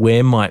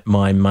where might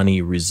my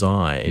money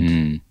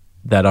reside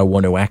that I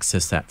want to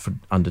access that for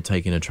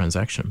undertaking a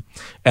transaction?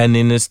 And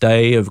in this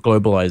day of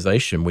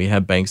globalization, we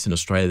have banks in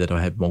Australia that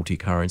have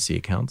multi-currency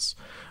accounts.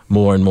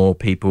 More and more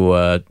people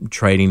are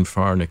trading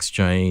foreign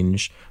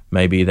exchange,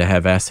 Maybe they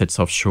have assets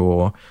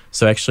offshore.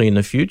 So actually in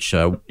the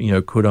future,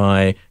 could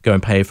I go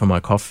and pay for my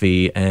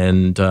coffee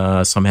and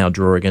somehow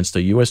draw against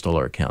a US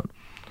dollar account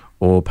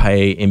or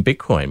pay in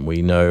Bitcoin?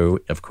 We know,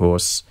 of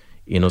course,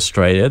 in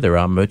Australia, there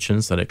are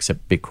merchants that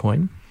accept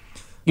Bitcoin.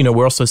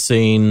 We're also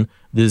seeing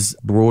this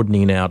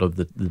broadening out of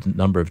the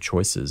number of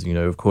choices.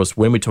 Of course,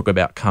 when we talk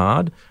about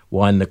card,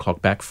 wind the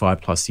clock back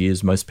 5+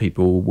 years, most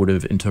people would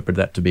have interpreted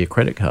that to be a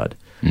credit card.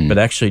 But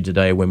actually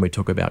today, when we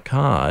talk about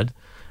card,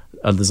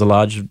 there's a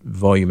large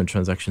volume of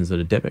transactions that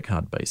are debit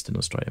card based in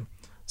Australia.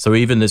 So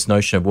even this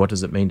notion of what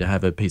does it mean to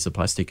have a piece of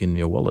plastic in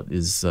your wallet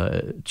is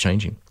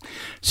changing.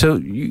 So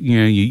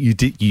you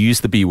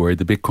use the B word,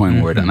 the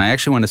Bitcoin word, and I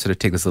actually want to sort of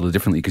take this a little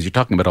differently because you're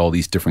talking about all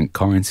these different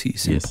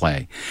currencies in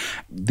play.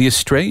 The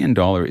Australian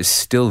dollar is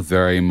still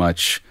very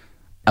much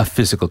a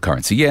physical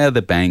currency. Yeah,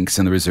 the banks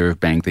and the Reserve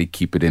Bank, they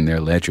keep it in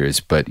their ledgers,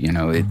 but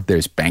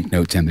there's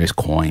banknotes and there's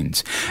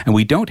coins, and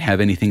we don't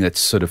have anything that's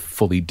sort of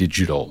fully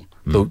digital.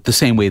 The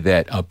same way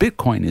that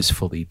Bitcoin is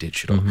fully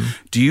digital.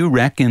 Do you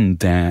reckon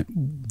that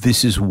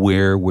this is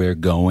where we're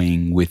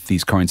going with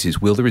these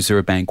currencies? Will the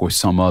Reserve Bank or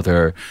some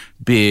other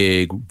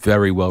big,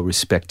 very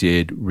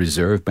well-respected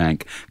Reserve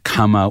Bank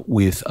come out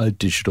with a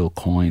digital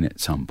coin at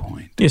some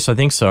point? Yes, I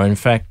think so. In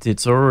fact,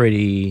 it's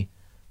already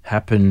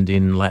happened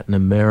in Latin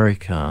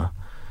America.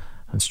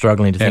 I'm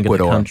struggling to think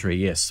Ecuador. of the country,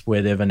 yes,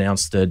 where they've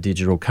announced a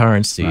digital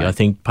currency, Right. I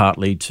think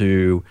partly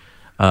to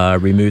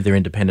remove their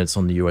independence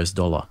on the US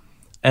dollar.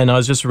 And I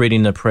was just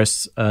reading the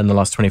press in the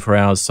last 24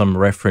 hours, some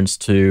reference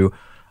to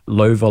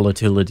low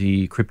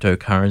volatility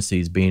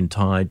cryptocurrencies being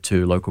tied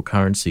to local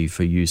currency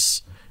for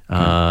use.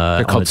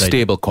 They're called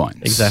stable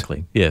coins.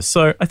 Exactly, yes.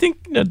 So I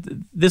think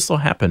this will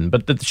happen.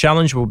 But the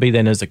challenge will be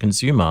then as a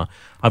consumer,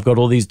 I've got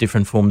all these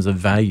different forms of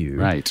value.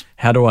 Right.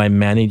 How do I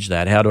manage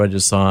that? How do I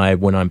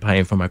decide when I'm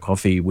paying for my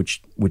coffee, which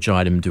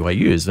item do I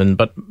use?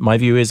 But my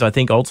view is I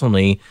think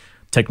ultimately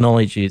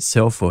technology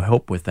itself will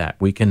help with that.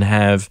 We can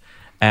have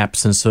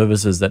apps and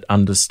services that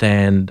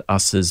understand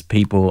us as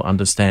people,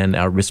 understand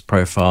our risk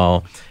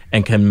profile,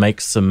 and can make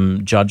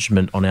some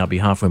judgment on our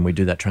behalf when we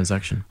do that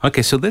transaction.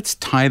 Okay, so let's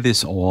tie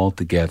this all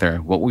together.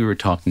 What we were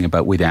talking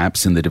about with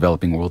apps in the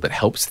developing world that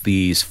helps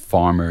these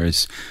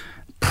farmers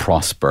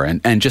prosper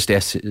and just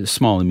as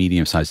small and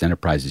medium-sized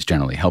enterprises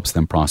generally helps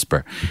them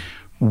prosper.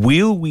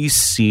 Will we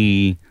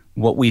see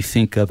what we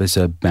think of as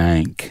a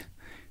bank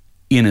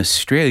in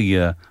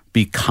Australia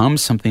become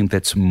something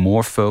that's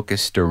more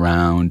focused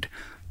around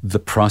the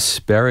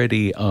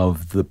prosperity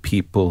of the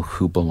people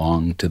who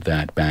belong to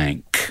that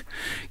bank,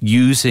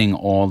 using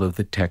all of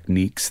the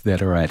techniques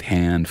that are at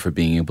hand for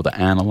being able to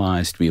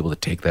analyze, to be able to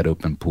take that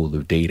open pool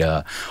of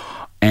data,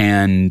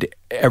 and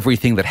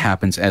everything that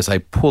happens as I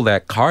pull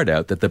that card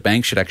out, that the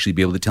bank should actually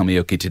be able to tell me,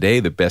 okay, today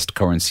the best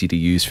currency to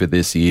use for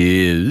this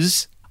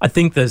is... I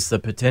think there's the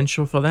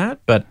potential for that,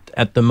 but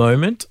at the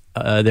moment,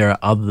 there are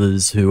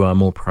others who are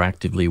more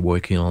proactively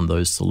working on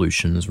those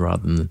solutions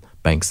rather than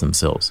banks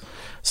themselves.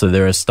 So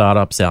there are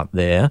startups out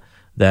there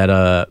that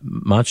are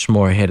much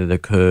more ahead of the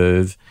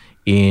curve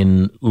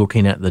in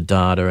looking at the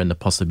data and the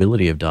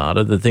possibility of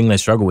data. The thing they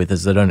struggle with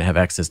is they don't have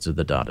access to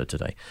the data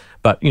today.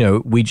 But,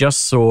 we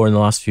just saw in the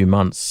last few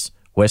months,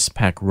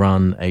 Westpac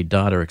run a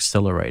data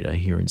accelerator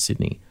here in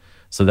Sydney.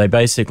 So they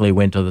basically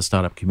went to the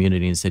startup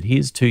community and said,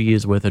 here's 2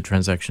 years worth of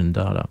transaction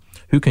data.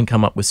 Who can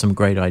come up with some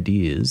great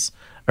ideas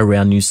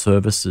around new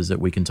services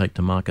that we can take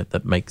to market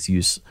that makes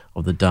use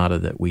of the data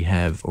that we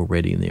have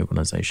already in the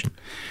organization?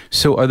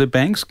 So are the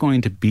banks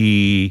going to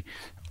be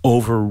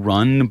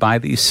overrun by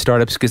these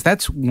startups? Because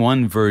that's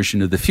one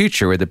version of the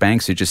future where the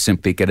banks are just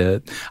simply get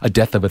a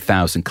death of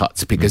 1,000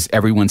 cuts because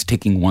everyone's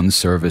taking one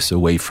service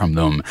away from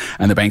them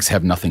and the banks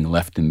have nothing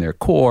left in their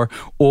core.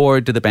 Or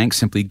do the banks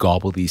simply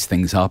gobble these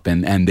things up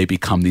and they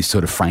become these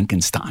sort of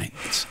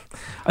Frankensteins?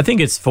 I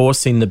think it's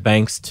forcing the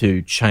banks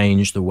to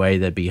change the way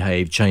they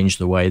behave, change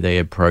the way they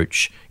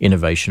approach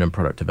innovation and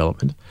product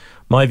development.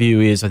 My view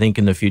is I think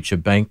in the future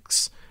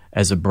banks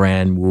as a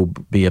brand will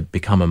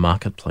become a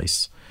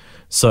marketplace.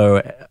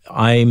 So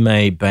I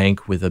may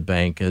bank with a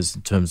bank as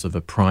in terms of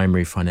a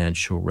primary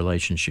financial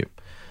relationship,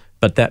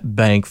 but that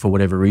bank, for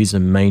whatever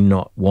reason, may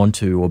not want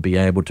to or be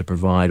able to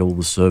provide all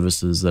the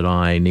services that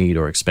I need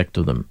or expect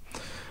of them.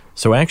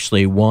 So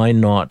actually, why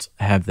not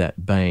have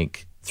that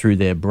bank, through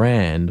their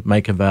brand,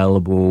 make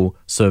available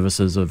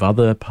services of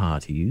other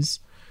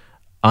parties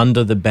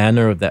under the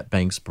banner of that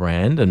bank's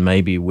brand and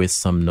maybe with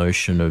some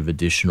notion of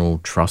additional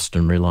trust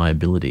and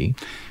reliability?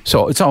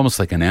 So it's almost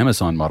like an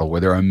Amazon model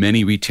where there are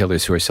many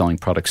retailers who are selling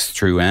products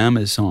through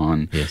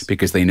Amazon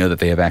because they know that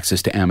they have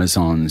access to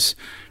Amazon's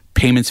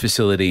payments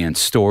facility and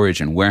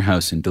storage and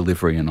warehouse and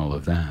delivery and all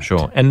of that.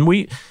 Sure. And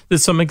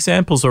there's some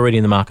examples already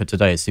in the market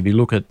today. So if you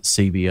look at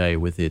CBA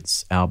with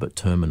its Albert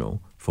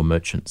Terminal for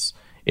merchants,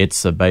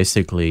 it's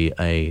basically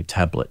a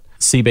tablet.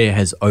 CBA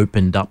has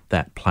opened up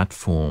that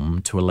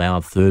platform to allow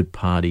third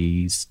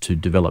parties to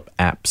develop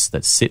apps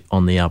that sit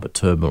on the Albert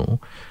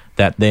Terminal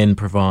that then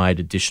provide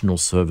additional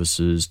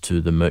services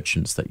to the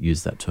merchants that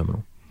use that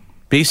terminal.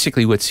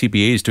 Basically, what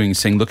CBA is doing is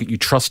saying, look, you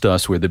trust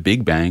us, we're the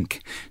big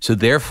bank. So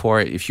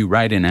therefore, if you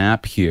write an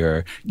app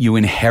here, you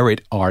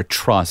inherit our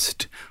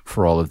trust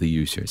for all of the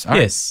users.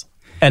 Yes.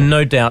 And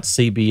no doubt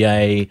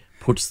CBA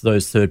puts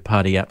those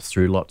third-party apps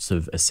through lots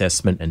of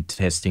assessment and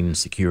testing,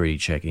 security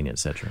checking,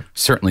 etc.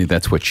 Certainly,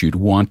 that's what you'd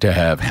want to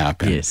have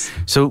happen. Yes.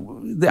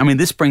 So, I mean,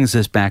 this brings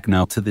us back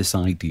now to this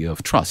idea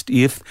of trust.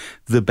 If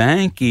the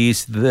bank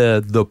is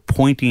the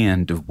pointy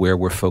end of where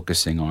we're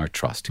focusing our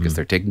trust, because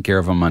they're taking care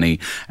of our money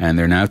and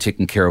they're now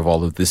taking care of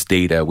all of this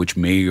data, which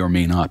may or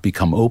may not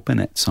become open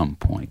at some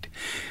point,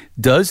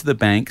 does the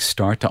bank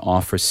start to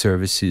offer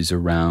services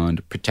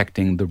around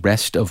protecting the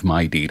rest of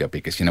my data?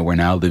 Because, we're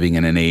now living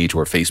in an age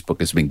where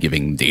Facebook has been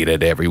giving data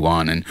to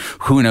everyone, and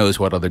who knows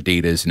what other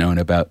data is known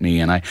about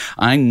me. And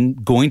I'm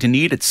going to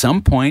need at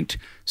some point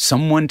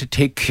someone to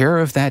take care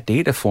of that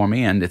data for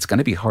me, and it's going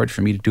to be hard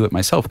for me to do it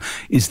myself.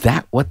 Is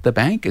that what the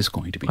bank is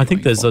going to be doing? I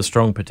think there's a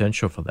strong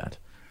potential for that.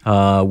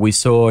 We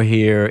saw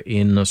here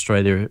in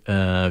Australia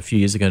a few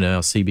years ago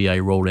now,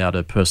 CBA rolled out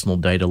a personal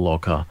data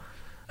locker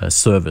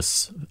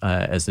service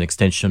as an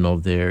extension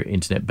of their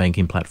internet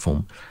banking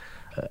platform.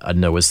 I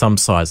don't know, it was some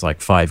size like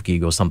 5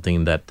 gig or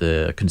something that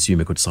the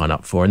consumer could sign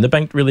up for. And the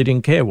bank really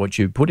didn't care what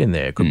you put in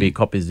there. It could be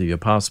copies of your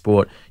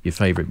passport, your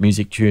favorite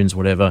music tunes,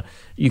 whatever.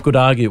 You could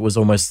argue it was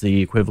almost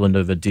the equivalent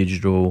of a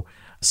digital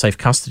safe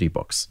custody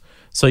box.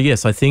 So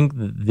yes, I think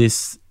that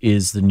this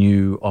is the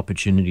new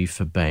opportunity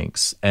for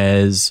banks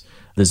as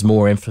there's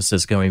more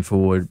emphasis going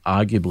forward,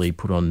 arguably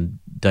put on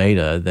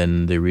data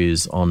than there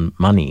is on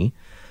money.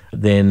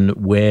 Then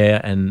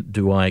where and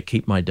do I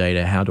keep my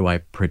data? How do I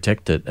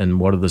protect it? And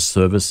what are the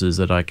services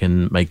that I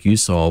can make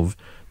use of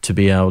to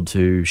be able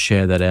to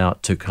share that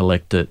out, to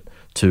collect it,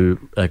 to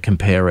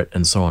compare it,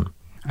 and so on?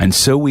 And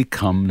so we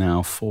come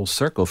now full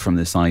circle from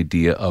this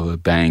idea of a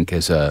bank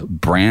as a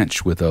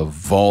branch with a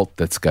vault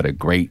that's got a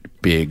great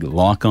big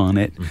lock on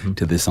it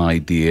to this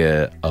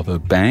idea of a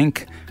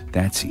bank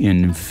that's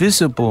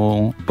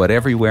invisible but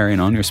everywhere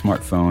and on your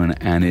smartphone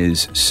and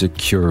is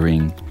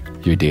securing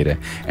your data.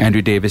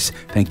 Andrew Davis,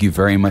 thank you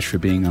very much for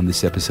being on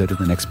this episode of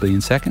The Next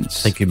Billion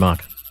Seconds. Thank you,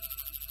 Mark.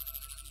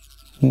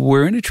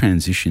 We're in a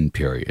transition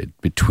period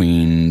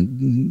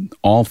between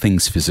all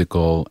things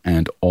physical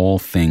and all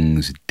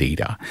things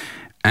data.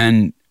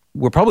 And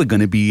we're probably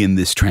going to be in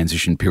this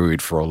transition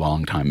period for a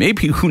long time.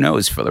 Maybe, who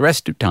knows, for the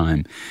rest of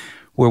time,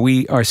 where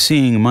we are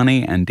seeing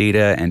money and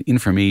data and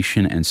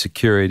information and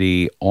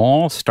security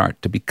all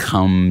start to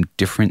become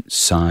different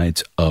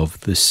sides of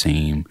the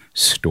same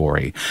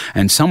story.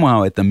 And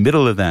somehow at the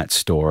middle of that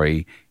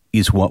story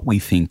is what we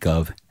think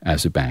of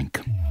as a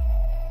bank.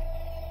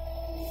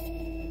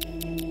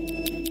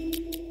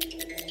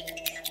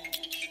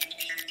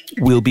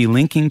 We'll be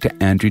linking to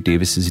Andrew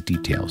Davis's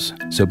details,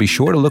 so be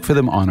sure to look for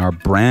them on our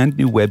brand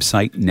new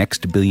website,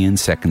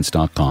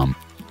 nextbillionseconds.com.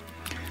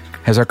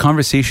 Has our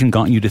conversation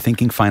gotten you to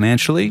thinking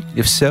financially?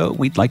 If so,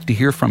 we'd like to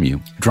hear from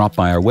you. Drop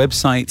by our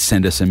website,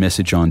 send us a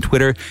message on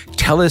Twitter,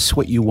 tell us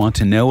what you want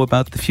to know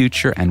about the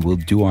future, and we'll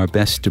do our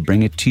best to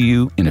bring it to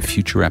you in a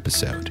future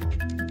episode.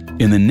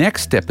 In the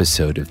next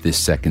episode of this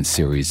second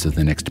series of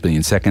The Next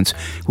Billion Seconds,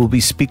 we'll be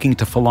speaking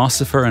to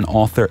philosopher and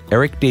author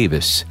Eric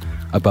Davis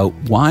about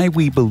why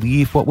we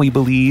believe what we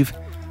believe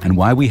and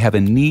why we have a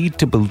need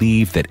to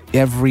believe that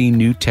every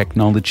new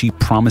technology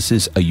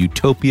promises a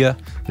utopia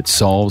that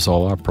solves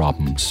all our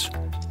problems.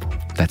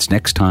 That's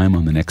next time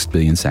on The Next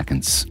Billion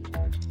Seconds.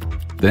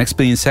 The Next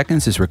Billion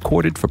Seconds is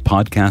recorded for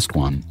Podcast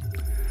One.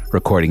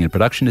 Recording and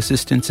production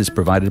assistance is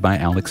provided by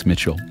Alex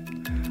Mitchell.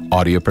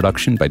 Audio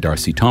production by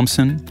Darcy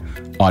Thompson.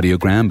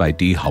 Audiogram by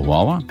Dee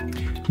Hawala.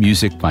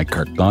 Music by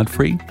Kirk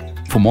Godfrey.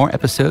 For more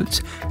episodes,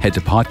 head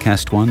to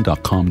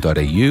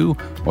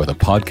podcastone.com.au or the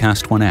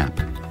Podcast One app.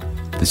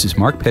 This is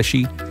Mark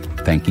Pesce,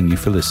 thanking you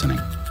for listening.